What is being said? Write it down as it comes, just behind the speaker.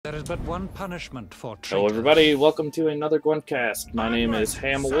There is but one punishment for traitors. Hello everybody, welcome to another GwentCast. My name is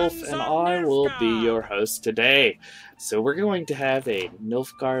heyimmawolf and I will be your host today. So we're going to have a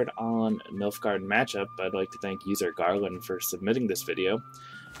Nilfgaard on Nilfgaard matchup. I'd like to thank user Garland for submitting this video.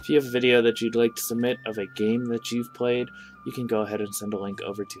 If you have a video that you'd like to submit of a game that you've played, you can go ahead and send a link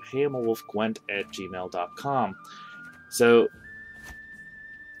over to heyimmawolfgwent@gmail.com. So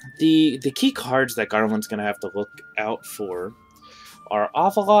the key cards that Garland's going to have to look out for are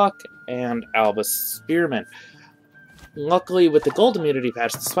Avallac'h and Albus Spearman. Luckily, with the gold immunity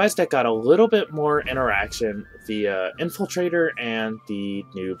patch, the Spies deck got a little bit more interaction via Infiltrator and the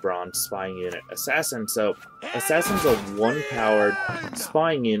new bronze spying unit, Assassin. So, Assassin's a 1-powered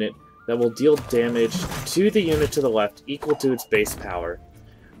spying unit that will deal damage to the unit to the left equal to its base power,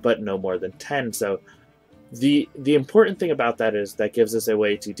 but no more than 10. So, the important thing about that is that gives us a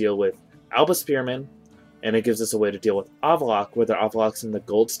way to deal with Albus Spearman, and it gives us a way to deal with Avallac'h, whether Avallac'h's in the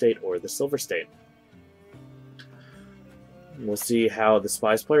gold state or the silver state. We'll see how the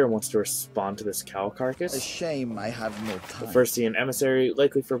Spies player wants to respond to this cow carcass. A shame I have no time. The first an emissary,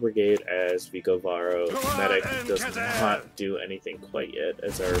 likely for brigade, as Vigovaro medic does not do anything quite yet,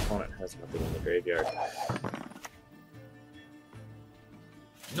 as our opponent has nothing in the graveyard.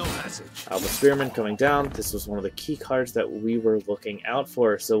 No passage. Albus Spearman coming down. This was one of the key cards that we were looking out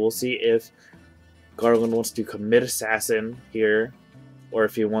for, so we'll see if Garland wants to commit Assassin here, or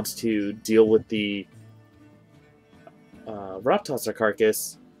if he wants to deal with the Rottosser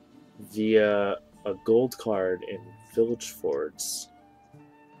carcass via a gold card in Village Fords.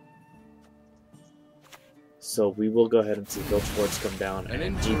 So we will go ahead and see Village Fords come down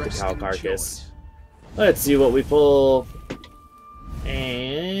and eat the cow carcass. Let's see what we pull.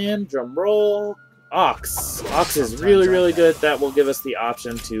 And drum roll. Ox. Ox is really good. That will give us the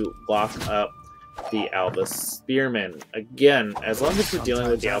option to lock up the Albus Spearman. Again, as long as we're dealing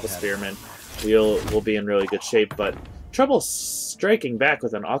with the Albus Spearman, we'll be in really good shape, but trouble striking back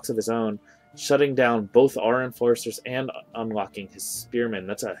with an Ox of his own, shutting down both our Enforcers and unlocking his Spearman.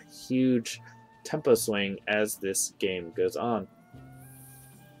 That's a huge tempo swing as this game goes on.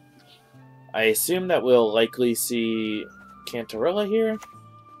 I assume that we'll likely see Cantarella here.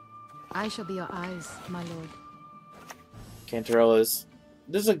 I shall be your eyes, my lord. Cantarella's...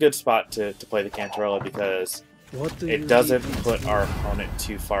 This is a good spot to play the Cantarella because it doesn't put our opponent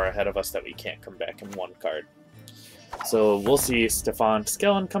too far ahead of us that we can't come back in one card. So we'll see Stefan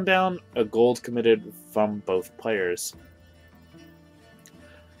Skellen come down, a gold committed from both players.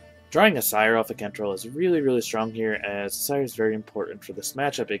 Drawing a Sire off a Cantarella is really strong here, as Sire is very important for this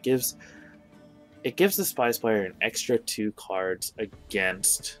matchup. It gives the Spies player an extra 2 cards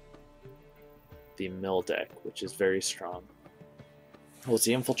against the mill deck, which is very strong. We'll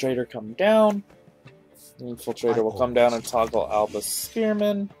see Infiltrator come down. The Infiltrator will come down and toggle Albus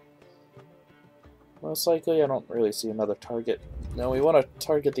Spearman. Most likely, I don't really see another target. No, we want to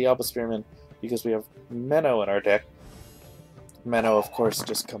target the Albus Spearman because we have Menno in our deck. Menno, of course,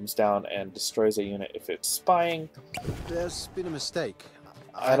 just comes down and destroys a unit if it's spying. There's been a mistake.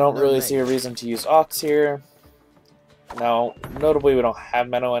 I don't really see a reason to use Ox here. Now, notably, we don't have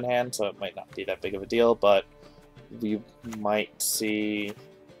Menno in hand, so it might not be that big of a deal, but we might see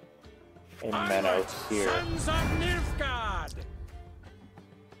a Menno here.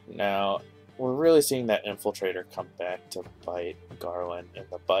 Now, we're really seeing that Infiltrator come back to bite Garland in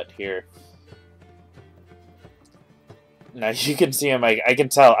the butt here. Now, you can see him, I can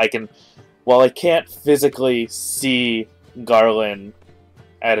tell, while I can't physically see Garland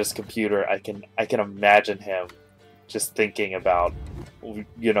at his computer, I can imagine him just thinking about,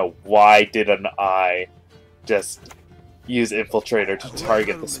 you know, why didn't I just use Infiltrator to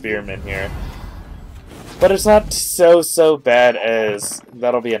target the Spearman here. But it's not so bad, as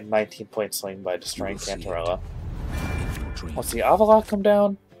that'll be a 19-point swing by destroying Cantarella. We'll see Avallac'h come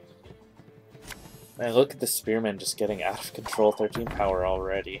down. And look at the Spearman just getting out of control, 13 power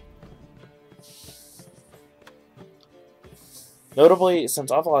already. Notably, since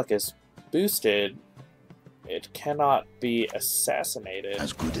Avallac'h is boosted, it cannot be assassinated.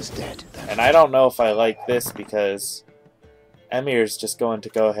 As good as dead. And I don't know if I like this because Emir's just going to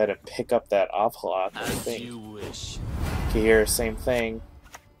go ahead and pick up that Avallac'h, I think. Here, same thing.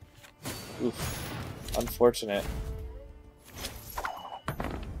 Oof. Unfortunate.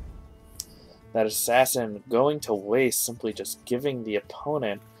 That Assassin going to waste, simply just giving the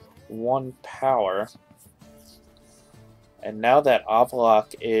opponent 1 power. And now that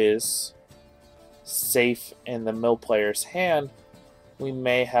Avallac'h is safe in the mill player's hand, we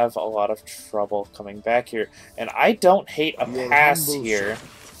may have a lot of trouble coming back here. And I don't hate a pass here,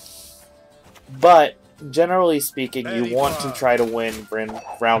 but generally speaking, you want to try to win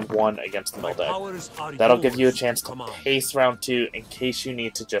round 1 against the mill deck. That'll give you a chance to pace round 2 in case you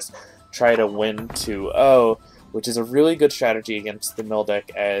need to just try to win 2-0, which is a really good strategy against the mill deck,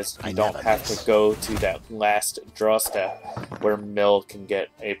 as you don't have to go to that last draw step where mill can get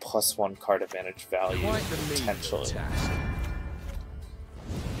a +1 card advantage value potentially.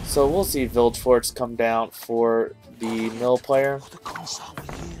 So we'll see Village Forts come down for the mill player.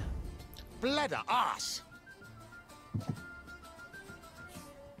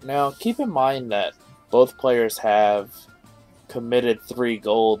 Now keep in mind that both players have committed 3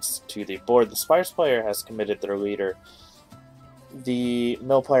 golds to the board. The Spies player has committed their leader. The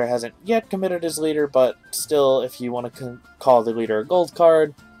mill player hasn't yet committed his leader, but still, if you want to call the leader a gold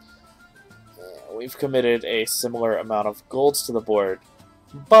card, we've committed a similar amount of golds to the board.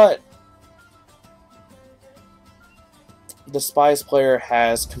 But the Spies player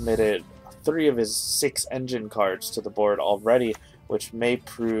has committed 3 of his 6 engine cards to the board already, which may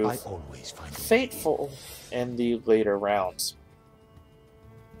prove fateful in the later rounds.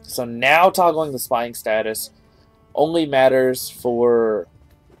 So now toggling the spying status only matters for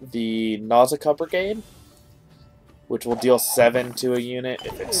the Nausicaa Brigade, which will deal 7 to a unit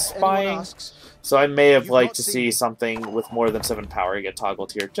if it's spying. So I may have liked to see something with more than 7 power get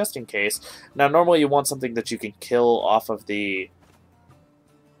toggled here, just in case. Now normally you want something that you can kill off of the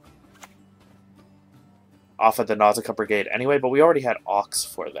Nausicaa Brigade anyway, but we already had Ox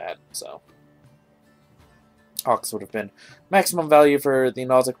for that, so Ox would have been maximum value for the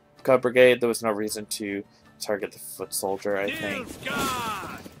Nausicaa Brigade. There was no reason to target the Foot Soldier, I think.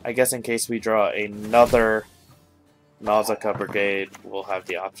 I guess in case we draw another Nausicaa Brigade, we'll have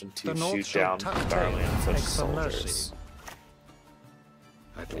the option to shoot down Darling Foot Soldiers.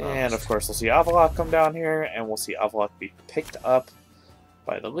 And of course we'll see Avallac'h come down here, and we'll see Avallac'h be picked up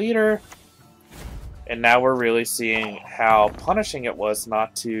by the leader. And now we're really seeing how punishing it was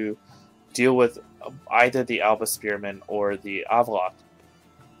not to deal with either the Alba Spearman or the Avallac'h.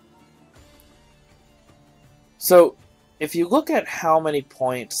 So, if you look at how many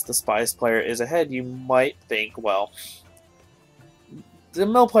points the Spies player is ahead, you might think, well, the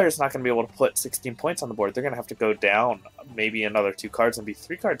mill player is not going to be able to put 16 points on the board. They're going to have to go down maybe another 2 cards and be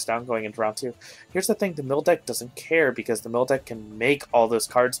 3 cards down going into round 2. Here's the thing, the mill deck doesn't care because the mill deck can make all those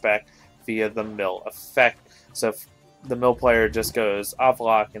cards back via the mill effect. So if the mill player just goes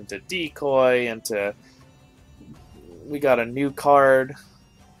Avallac'h into Decoy, into... we got a new card,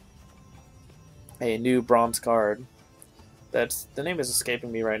 a new bronze card. That's, the name is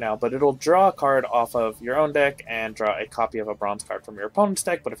escaping me right now, but it'll draw a card off of your own deck and draw a copy of a bronze card from your opponent's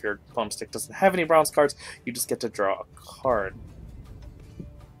deck, but if your opponent's deck doesn't have any bronze cards, you just get to draw a card.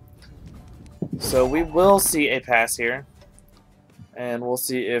 So we will see a pass here, and we'll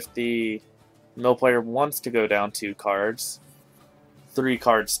see if the mill player wants to go down 2 cards, 3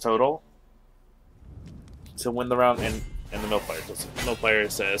 cards total, to win the round, and the mill player doesn't. The mill player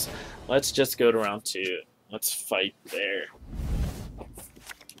says, let's just go to round 2. Let's fight there.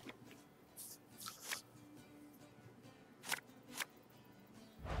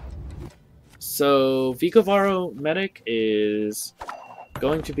 So Vicovaro Medic is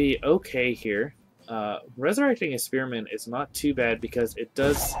going to be okay here. Resurrecting a Spearman is not too bad because it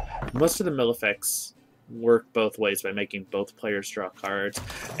does most of the mill effects work both ways by making both players draw cards,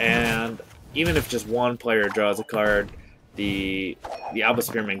 and even if just one player draws a card, the Alba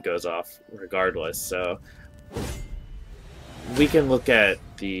Spearman goes off regardless. So we can look at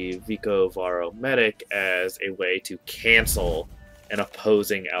the Vicovaro Medic as a way to cancel an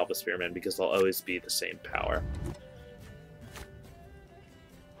opposing Alba Spearman because they'll always be the same power.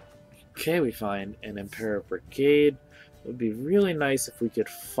 Okay, we find an Imperial Brigade. It would be really nice if we could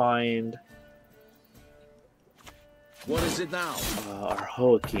find... what is it now? Our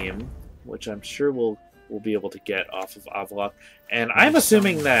Hoakim, which I'm sure we'll be able to get off of Avallac'h. And I'm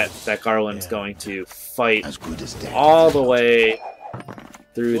assuming that Garland's going to fight all the way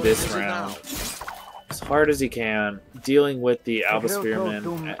through this round as hard as he can, dealing with the Alba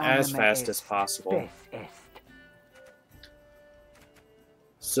Spearman as fast as possible.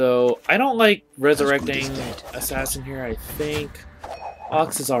 So I don't like resurrecting Assassin here. I think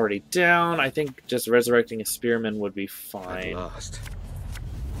Ox is already down. I think just resurrecting a Spearman would be fine.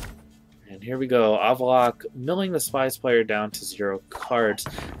 And here we go. Avallac'h milling the Spies player down to 0 cards.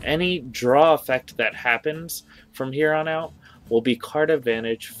 Any draw effect that happens from here on out will be card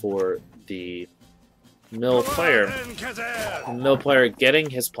advantage for the mill player. The mill player getting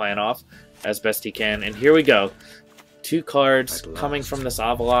his plan off as best he can. And here we go. 2 cards coming from this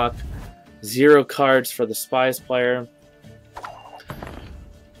Avallac'h. 0 cards for the Spies player.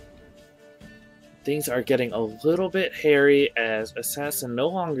 things are getting a little bit hairy as Assassin no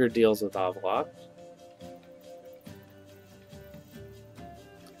longer deals with Avlok.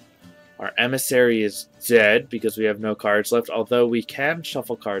 Our Emissary is dead because we have no cards left, although we can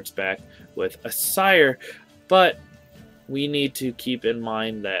shuffle cards back with a Sire, but we need to keep in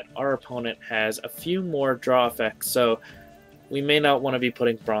mind that our opponent has a few more draw effects, so we may not want to be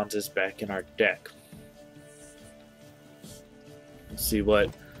putting bronzes back in our deck. Let's see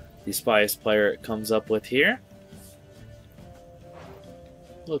what the Spies player comes up with here.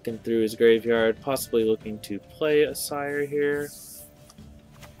 Looking through his graveyard, possibly looking to play a Sire here.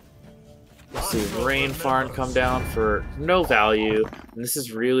 We'll see Rainfarn come down for no value, and this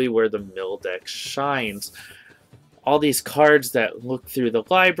is really where the mill deck shines. All these cards that look through the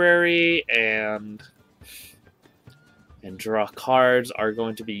library and draw cards are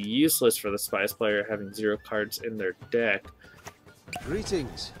going to be useless for the Spies player having 0 cards in their deck.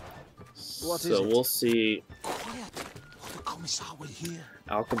 Greetings. What is So it? we'll see Quiet, or the Commissar will hear.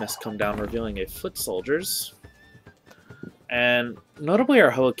 Alchemist come down revealing a Foot Soldiers. And notably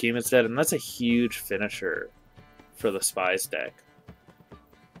our Hoakim is dead, and that's a huge finisher for the Spies deck.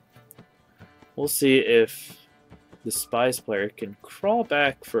 We'll see if the Spies player can crawl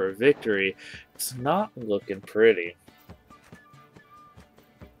back for a victory. It's not looking pretty.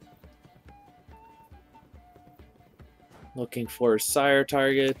 Looking for Sire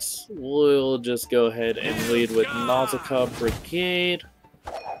targets. We'll just go ahead and lead with Nausicaa Brigade.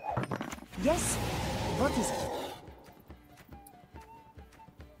 Yes? What is it?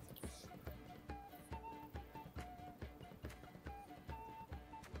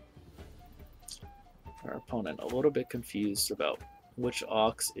 Our opponent a little bit confused about which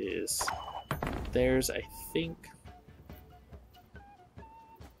Ox is theirs, I think.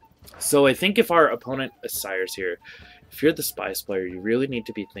 So I think if our opponent Assires here, if you're the Spies player, you really need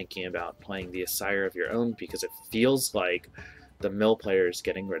to be thinking about playing the Assire of your own, because it feels like the Mill player is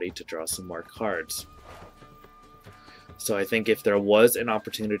getting ready to draw some more cards. So I think if there was an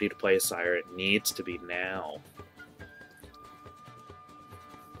opportunity to play Assire, it needs to be now.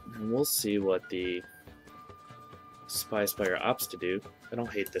 And we'll see what the Spies player opts to do. I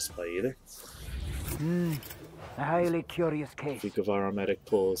don't hate this play either. A highly curious case. Vikavara Medic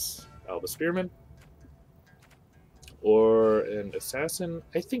pulls Alba Spearman. Or an Assassin.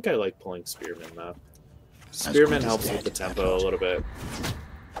 I think I like pulling Spearman though. Spearman helps with the tempo a little bit.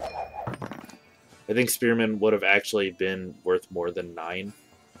 I think Spearman would have actually been worth more than 9.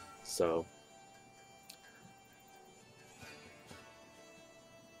 So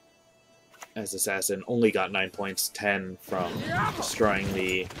as Assassin only got 9 points, 10 from destroying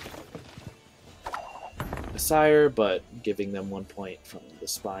the Sire, but giving them 1 point from the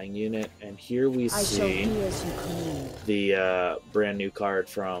spying unit. And here we see the brand new card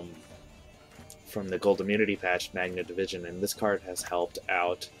from the Gold Immunity patch, Magna Division, and this card has helped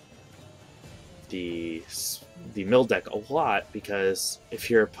out the mill deck a lot, because if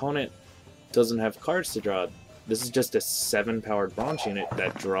your opponent doesn't have cards to draw, this is just a 7-powered bronze unit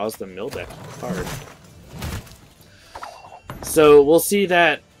that draws the mill deck card. So we'll see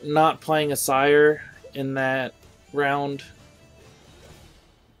that not playing a Sire in that round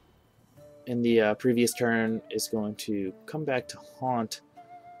in the previous turn is going to come back to haunt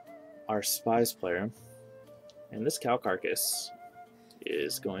our Spies player. And this Cow Carcass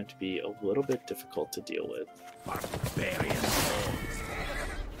is going to be a little bit difficult to deal with.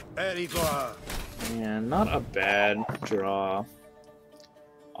 And not a bad draw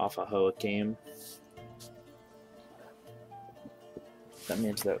off a Hoakim. That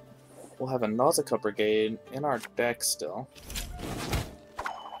means that we'll have a Nausicaa Brigade in our deck still.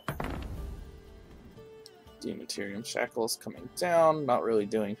 Demeterium Shackles coming down, not really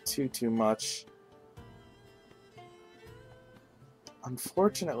doing too much.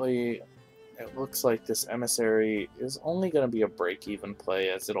 Unfortunately, it looks like this Emissary is only going to be a break-even play,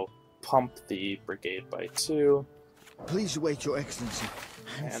 as it'll pump the Brigade by 2. Please wait, Your Excellency.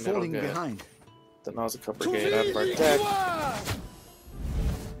 I'm And it'll falling get behind. the Nausicaa Brigade out of our deck.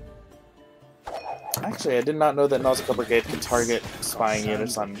 Actually, I did not know that Nausicaa Brigade could target spying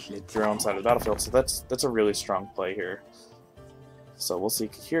units on your own side of the battlefield, so that's a really strong play here. So we'll see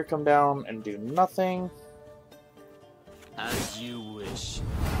Kahir come down and do nothing. As you wish.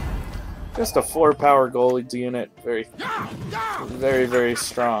 Just a 4-power gold unit. Very, very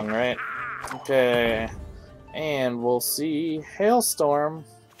strong, right? Okay. And we'll see Hailstorm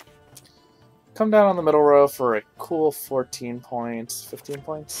come down on the middle row for a cool 14 points. 15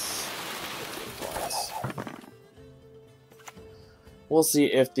 points? 15 points. we'll see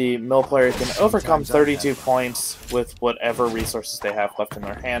if the mill player can overcome 32 points with whatever resources they have left in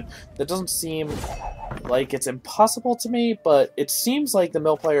their hand. That doesn't seem like it's impossible to me, but it seems like the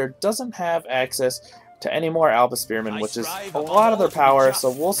mill player doesn't have access to any more Alba Spearmen, which is a lot of their power, so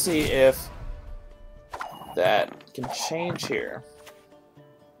we'll see if that can change here.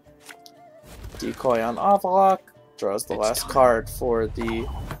 Decoy on Avalok, draws the last card for the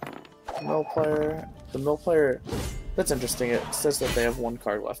mill player. The mill player, that's interesting, it says that they have one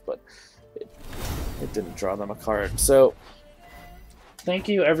card left, but it didn't draw them a card. So, thank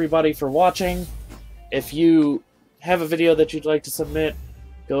you everybody for watching. If you have a video that you'd like to submit,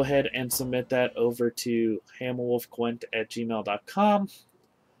 go ahead and submit that over to heyimmawolfgwent@gmail.com.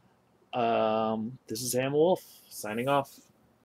 This is heyimmawolf, signing off.